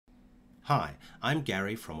Hi, I'm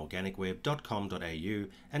Gary from organicweb.com.au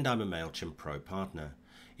and I'm a Mailchimp Pro partner.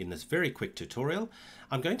 In this very quick tutorial,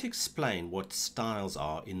 I'm going to explain what styles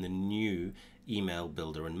are in the new email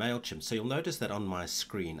builder in Mailchimp. So you'll notice that on my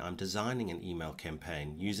screen I'm designing an email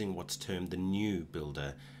campaign using what's termed the new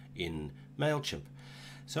builder in Mailchimp.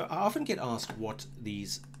 So I often get asked what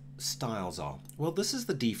these styles are. Well, this is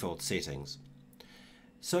the default settings.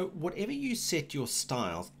 So whatever you set your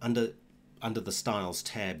styles under the styles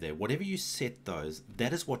tab there, whatever you set those,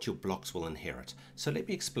 that is what your blocks will inherit. So let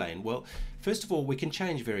me explain. Well, first of all, we can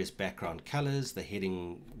change various background colors, the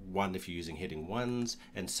heading 1 if you're using heading 1s,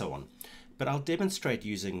 and so on. But I'll demonstrate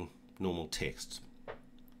using normal text.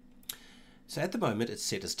 So at the moment it's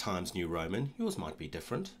set as Times New Roman. Yours might be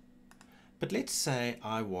different. But let's say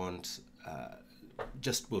I want,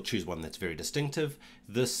 we'll choose one that's very distinctive,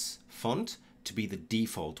 this font to be the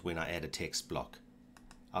default when I add a text block.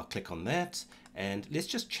 I'll click on that and let's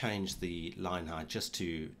just change the line height just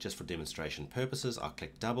for demonstration purposes. I'll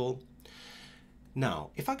click double.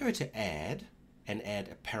 Now if I go to add and add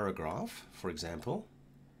a paragraph, for example,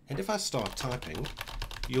 and if I start typing,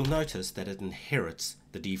 you'll notice that it inherits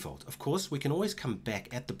the default. Of course, we can always come back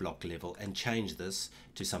at the block level and change this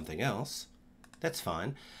to something else. That's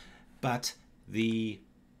fine, but the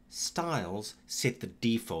styles set the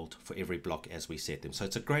default for every block as we set them. So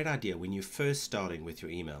it's a great idea when you're first starting with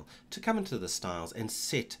your email to come into the styles and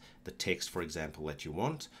set the text, for example, that you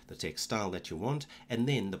want, the text style that you want, and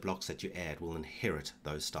then the blocks that you add will inherit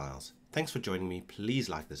those styles. Thanks for joining me. Please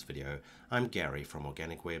like this video. I'm Gary from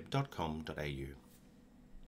organicweb.com.au.